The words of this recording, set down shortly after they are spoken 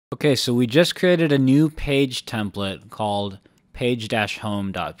Okay, so we just created a new page template called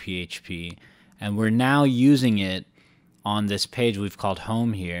page-home.php, and we're now using it on this page we've called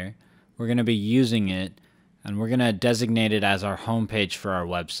home here. We're going to be using it, and we're going to designate it as our home page for our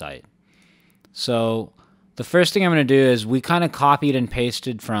website. So the first thing I'm going to do is we kind of copied and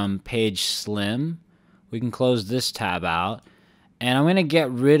pasted from page slim. We can close this tab out. And I'm going to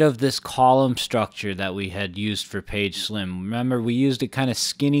get rid of this column structure that we had used for page slim. Remember, we used a kind of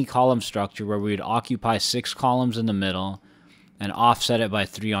skinny column structure where we would occupy 6 columns in the middle and offset it by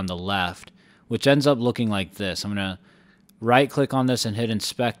 3 on the left, which ends up looking like this. I'm going to right-click on this and hit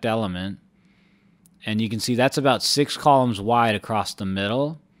Inspect Element. And you can see that's about 6 columns wide across the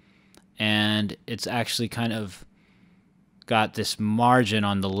middle. And it's actually kind of got this margin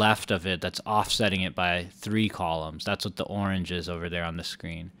on the left of it that's offsetting it by 3 columns. That's what the orange is over there on the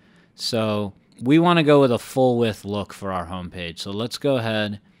screen. So we want to go with a full width look for our home page. So let's go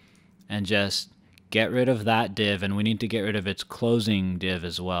ahead and just get rid of that div, and we need to get rid of its closing div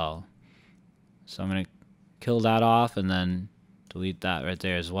as well. So I'm going to kill that off and then delete that right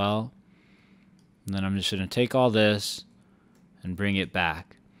there as well. And then I'm just going to take all this and bring it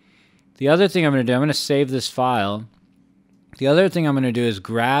back. The other thing I'm going to do, I'm going to save this file. The other thing I'm going to do is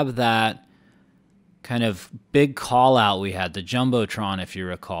grab that kind of big call out we had, the Jumbotron if you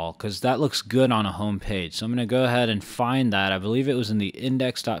recall, because that looks good on a home page. So I'm going to go ahead and find that. I believe it was in the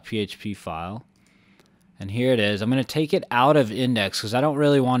index.php file. And here it is. I'm going to take it out of index because I don't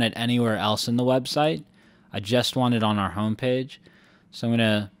really want it anywhere else in the website. I just want it on our home page. So I'm going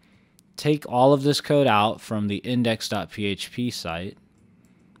to take all of this code out from the index.php site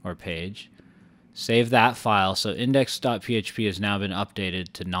or page. Save that file. So index.php has now been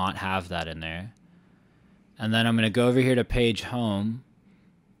updated to not have that in there. And then I'm going to go over here to page home,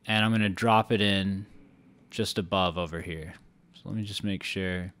 and I'm going to drop it in just above over here. So let me just make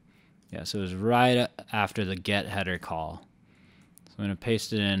sure. Yeah, so it was right after the get header call. So I'm going to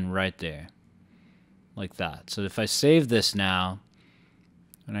paste it in right there, like that. So if I save this now,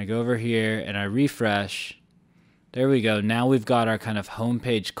 and I go over here and I refresh, there we go. Now we've got our kind of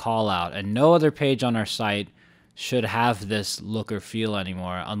homepage call out, and no other page on our site should have this look or feel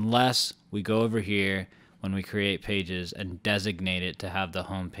anymore unless we go over here when we create pages and designate it to have the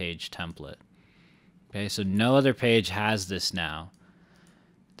homepage template. Okay, so no other page has this now.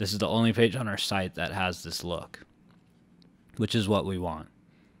 This is the only page on our site that has this look, which is what we want.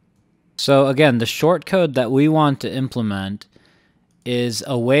 So again, the shortcode that we want to implement is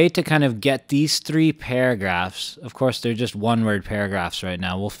a way to kind of get these 3 paragraphs. Of course, they're just one-word paragraphs right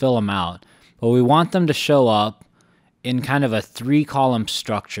now. We'll fill them out. But we want them to show up in kind of a 3-column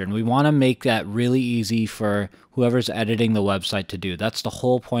structure. And we want to make that really easy for whoever's editing the website to do. That's the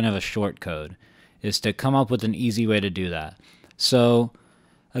whole point of a shortcode, is to come up with an easy way to do that. So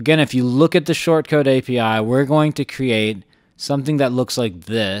again, if you look at the shortcode API, we're going to create something that looks like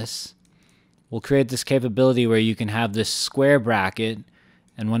this. We'll create this capability where you can have this square bracket,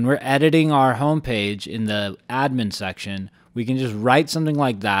 and when we're editing our homepage in the admin section, we can just write something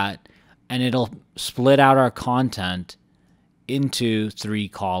like that, and it'll split out our content into 3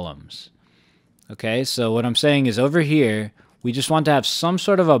 columns. Okay, so what I'm saying is over here, we just want to have some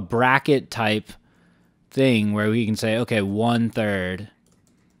sort of a bracket type thing where we can say, okay, 1/3,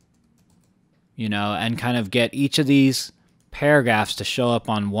 you know, and kind of get each of these paragraphs to show up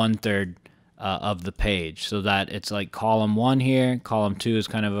on 1/3 of the page, so that it's like column 1 here, column 2 is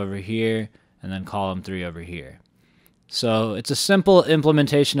kind of over here, and then column 3 over here. So it's a simple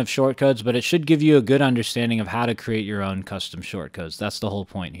implementation of shortcodes, but it should give you a good understanding of how to create your own custom shortcodes. That's the whole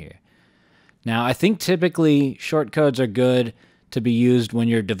point here. Now, I think typically shortcodes are good to be used when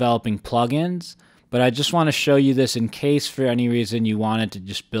you're developing plugins, but I just want to show you this in case for any reason you wanted to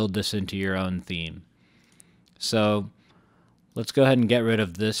just build this into your own theme. So let's go ahead and get rid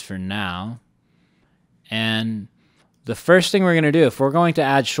of this for now. And the first thing we're going to do, if we're going to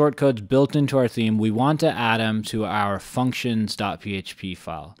add shortcodes built into our theme, we want to add them to our functions.php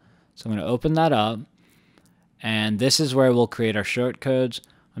file. So I'm going to open that up, and this is where we'll create our shortcodes.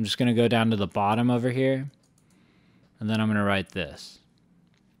 I'm just going to go down to the bottom over here, and then I'm going to write this.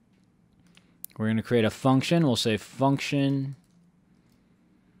 We're going to create a function. We'll say function,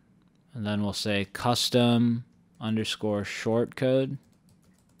 and then we'll say custom underscore shortcode.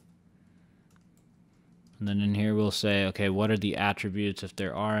 And then in here we'll say, okay, what are the attributes if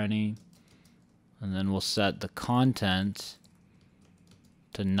there are any? And then we'll set the content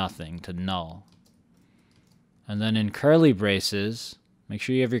to nothing, to null. And then in curly braces, make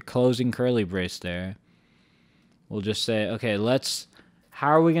sure you have your closing curly brace there. We'll just say, okay, how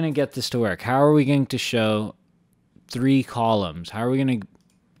are we going to get this to work? How are we going to show 3 columns? How are we going to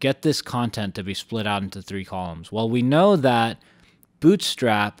get this content to be split out into 3 columns? Well, we know that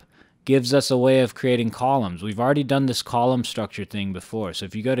Bootstrap gives us a way of creating columns. We've already done this column structure thing before. So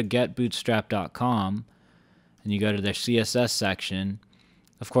if you go to getbootstrap.com and you go to their CSS section,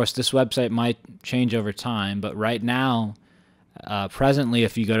 of course, this website might change over time, but right now, presently,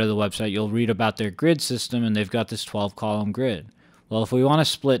 if you go to the website, you'll read about their grid system, and they've got this 12-column grid. Well, if we want to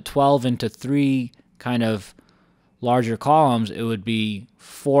split 12 into 3 kind of larger columns, it would be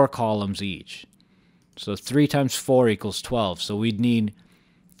 4 columns each. So 3 times 4 equals 12. So we'd need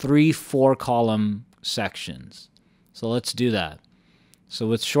 3 4-column sections. So let's do that. So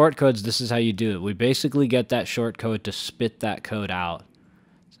with shortcodes, this is how you do it. We basically get that shortcode to spit that code out.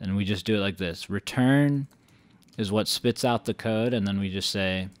 And we just do it like this. Return is what spits out the code, and then we just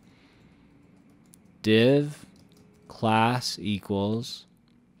say div class equals,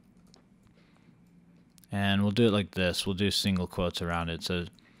 and we'll do it like this. We'll do single quotes around it. So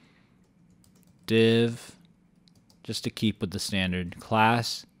div, just to keep with the standard,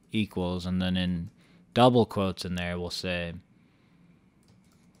 class equals, and then in double quotes in there, we'll say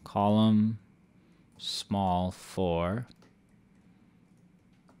column small 4.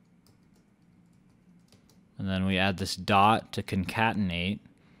 And then we add this dot to concatenate,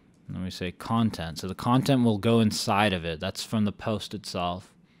 and then we say content. So the content will go inside of it. That's from the post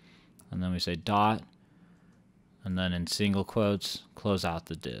itself. And then we say dot, and then in single quotes, close out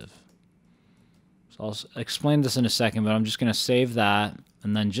the div. So I'll explain this in a second, but I'm just going to save that.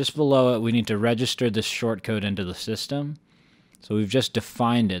 And then just below it, we need to register this shortcode into the system. So we've just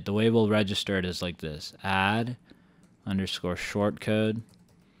defined it. The way we'll register it is like this. Add underscore shortcode,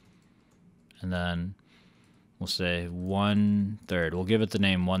 and then we'll say 1/3. We'll give it the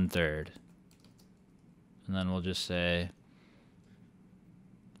name 1/3. And then we'll just say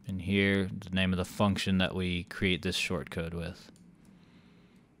in here the name of the function that we create this shortcode with.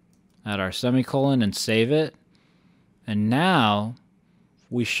 Add our semicolon and save it. And now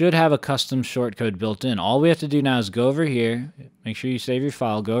we should have a custom shortcode built in. All we have to do now is go over here, make sure you save your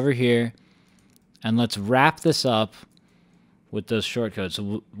file, go over here, and let's wrap this up with those shortcodes.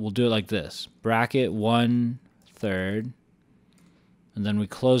 So we'll do it like this. Bracket 1/3, and then we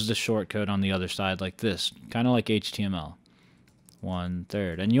close the shortcode on the other side like this, kind of like HTML.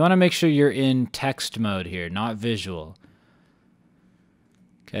 1/3. And you want to make sure you're in text mode here, not visual.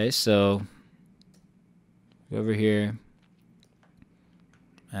 Okay, so go over here,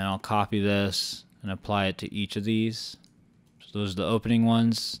 and I'll copy this and apply it to each of these. So those are the opening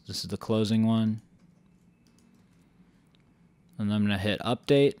ones. This is the closing one. And then I'm going to hit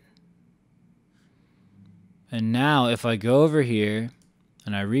update. And now if I go over here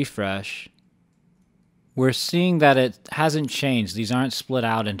and I refresh, we're seeing that it hasn't changed. These aren't split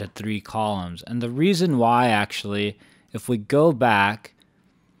out into 3 columns. And the reason why, actually, if we go back,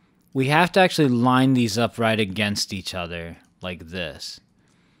 we have to actually line these up right against each other like this.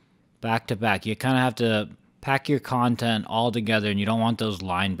 Back to back. You kind of have to pack your content all together, and you don't want those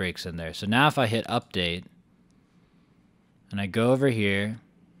line breaks in there. So now if I hit update, and I go over here,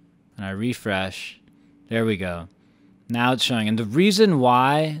 and I refresh, there we go. Now it's showing. And the reason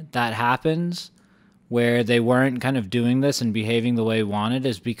why that happens, where they weren't kind of doing this and behaving the way we wanted,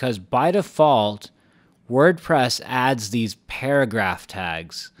 is because by default, WordPress adds these paragraph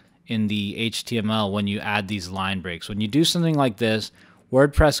tags in the HTML when you add these line breaks. When you do something like this,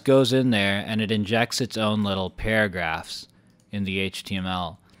 WordPress goes in there and it injects its own little paragraphs in the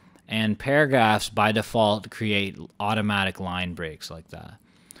HTML. And paragraphs by default create automatic line breaks like that.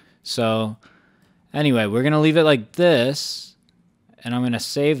 So anyway, we're going to leave it like this, and I'm going to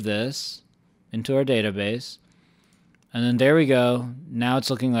save this into our database. And then there we go. Now it's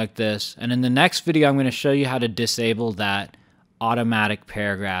looking like this. And in the next video, I'm going to show you how to disable that automatic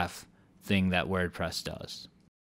paragraph thing that WordPress does.